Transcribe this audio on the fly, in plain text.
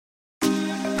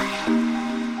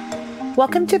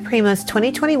Welcome to Prima's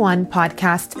 2021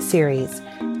 podcast series.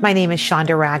 My name is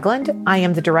Shonda Ragland. I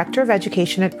am the Director of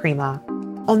Education at Prima.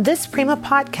 On this Prima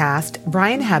podcast,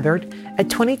 Brian Hebert, a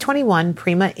 2021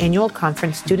 Prima Annual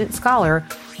Conference Student Scholar,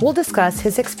 will discuss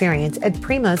his experience at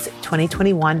Prima's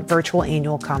 2021 Virtual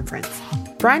Annual Conference.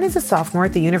 Brian is a sophomore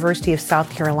at the University of South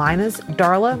Carolina's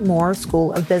Darla Moore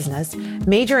School of Business,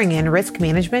 majoring in risk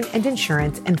management and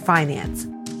insurance and finance.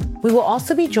 We will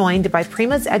also be joined by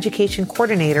Prima's education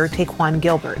coordinator, Taquan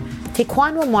Gilbert.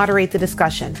 Taquan will moderate the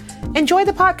discussion. Enjoy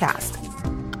the podcast.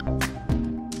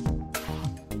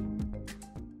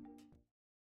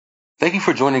 Thank you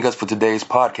for joining us for today's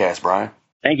podcast, Brian.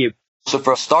 Thank you. So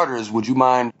for starters, would you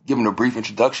mind giving a brief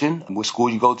introduction, what school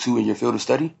you go to in your field of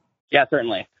study? Yeah,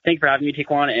 certainly. Thank you for having me,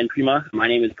 Taquan and Prima. My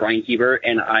name is Brian Hebert,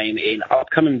 and I am an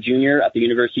upcoming junior at the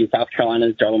University of South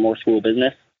Carolina's Darla Moore School of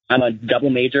Business. I'm a double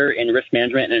major in risk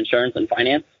management and insurance and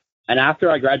finance. And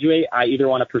after I graduate, I either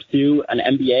want to pursue an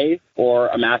MBA or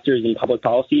a master's in public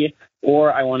policy,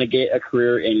 or I want to get a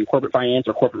career in corporate finance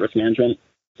or corporate risk management.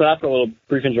 So that's a little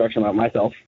brief introduction about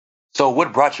myself. So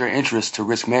what brought your interest to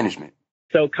risk management?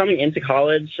 So coming into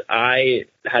college, I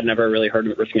had never really heard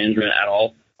of risk management at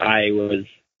all. I was,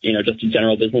 just a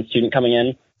general business student coming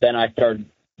in. Then I started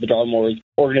the Darla Moore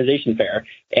Organization Fair,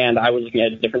 and I was looking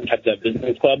at different types of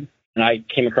business clubs. And I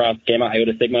came across Gamma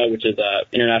Iota Sigma, which is an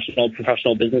international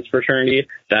professional business fraternity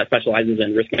that specializes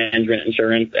in risk management,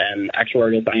 insurance, and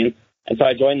actuarial science. And so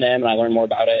I joined them, and I learned more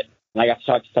about it. And I got to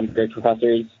talk to some great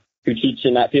professors who teach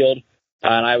in that field.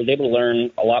 And I was able to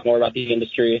learn a lot more about the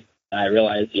industry. And I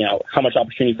realized, how much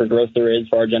opportunity for growth there is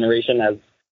for our generation, as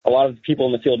a lot of people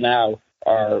in the field now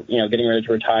are, getting ready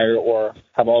to retire or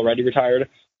have already retired.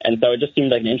 And so it just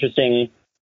seemed like an interesting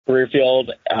career field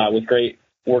with great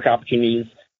work opportunities.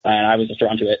 And I was just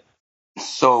drawn to it.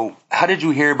 So how did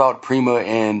you hear about Prima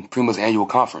and Prima's annual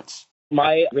conference?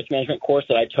 My risk management course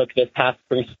that I took this past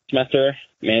spring semester,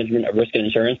 Management of Risk and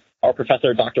Insurance, our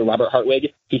professor, Dr. Robert Hartwig,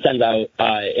 he sends out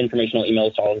informational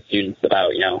emails to all the students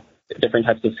about, different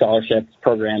types of scholarships,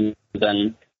 programs,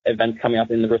 and events coming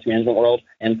up in the risk management world.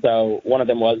 And so one of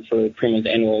them was for Prima's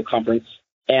annual conference.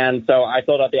 And so I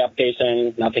filled out the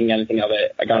application, not thinking anything of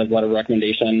it. I got his letter of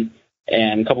recommendation.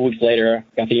 And a couple weeks later,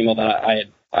 I got the email that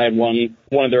I had won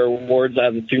one of their awards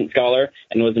as a student scholar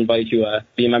and was invited to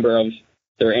be a member of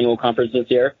their annual conference this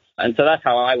year. And so that's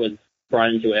how I was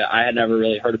brought into it. I had never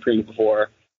really heard of Prima before,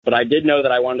 but I did know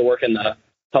that I wanted to work in the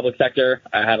public sector.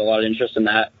 I had a lot of interest in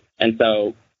that. And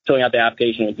so filling out the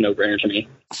application was a no-brainer to me.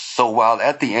 So while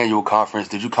at the annual conference,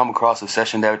 did you come across a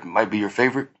session that might be your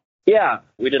favorite? Yeah,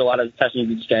 we did a lot of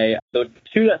sessions each day. The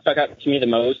two that stuck out to me the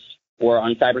most were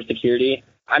on cybersecurity.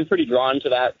 I'm pretty drawn to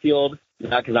that field.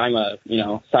 Not because I'm a,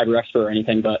 cyber expert or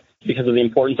anything, but because of the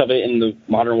importance of it in the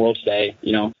modern world today.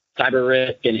 Cyber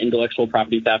risk and intellectual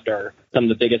property theft are some of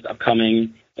the biggest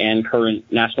upcoming and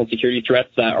current national security threats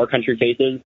that our country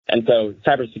faces. And so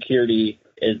cybersecurity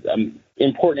is an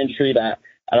important industry that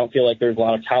I don't feel like there's a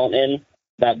lot of talent in,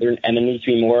 and there needs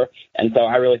to be more. And so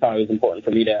I really thought it was important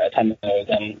for me to attend those.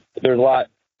 And there's a lot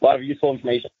of useful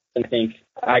information I think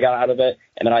I got out of it,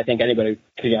 and that I think anybody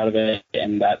could get out of it,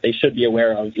 and that they should be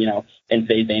aware of, in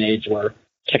today's day and age where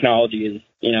technology is,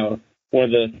 one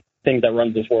of the things that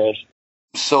runs this world.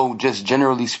 So just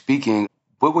generally speaking,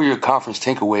 what were your conference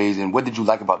takeaways, and what did you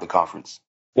like about the conference?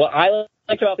 What I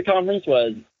liked about the conference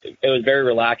was it was very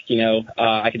relaxed.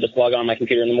 I could just log on my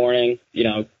computer in the morning,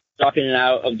 drop in and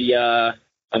out of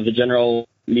the general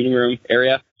meeting room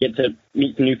area, get to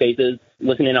meet some new faces,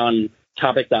 listen in on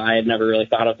topics that I had never really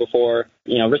thought of before.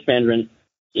 Risk management,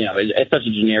 it's such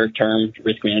a generic term,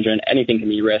 risk management. Anything can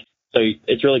be risk. So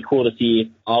it's really cool to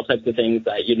see all types of things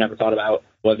that you'd never thought about,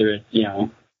 whether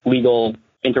it's, legal,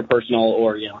 interpersonal,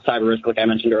 or, cyber risk, like I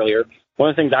mentioned earlier. One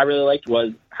of the things I really liked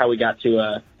was how we got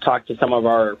to talk to some of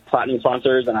our platinum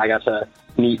sponsors, and I got to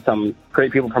meet some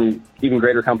great people from even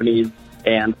greater companies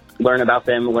and learn about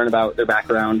them, learn about their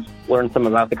background, learn some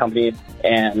about the company,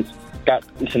 and got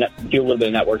to do a little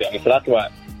bit of networking. So that's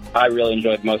what I really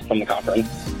enjoyed most from the conference.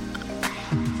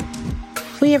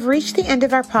 We have reached the end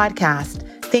of our podcast.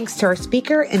 Thanks to our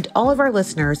speaker and all of our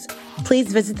listeners.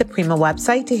 Please visit the Prima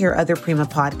website to hear other Prima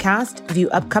podcasts, view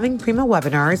upcoming Prima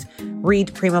webinars,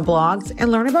 read Prima blogs,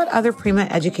 and learn about other Prima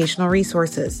educational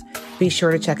resources. Be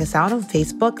sure to check us out on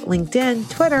Facebook, LinkedIn,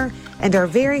 Twitter, and our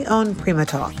very own Prima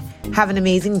Talk. Have an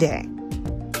amazing day.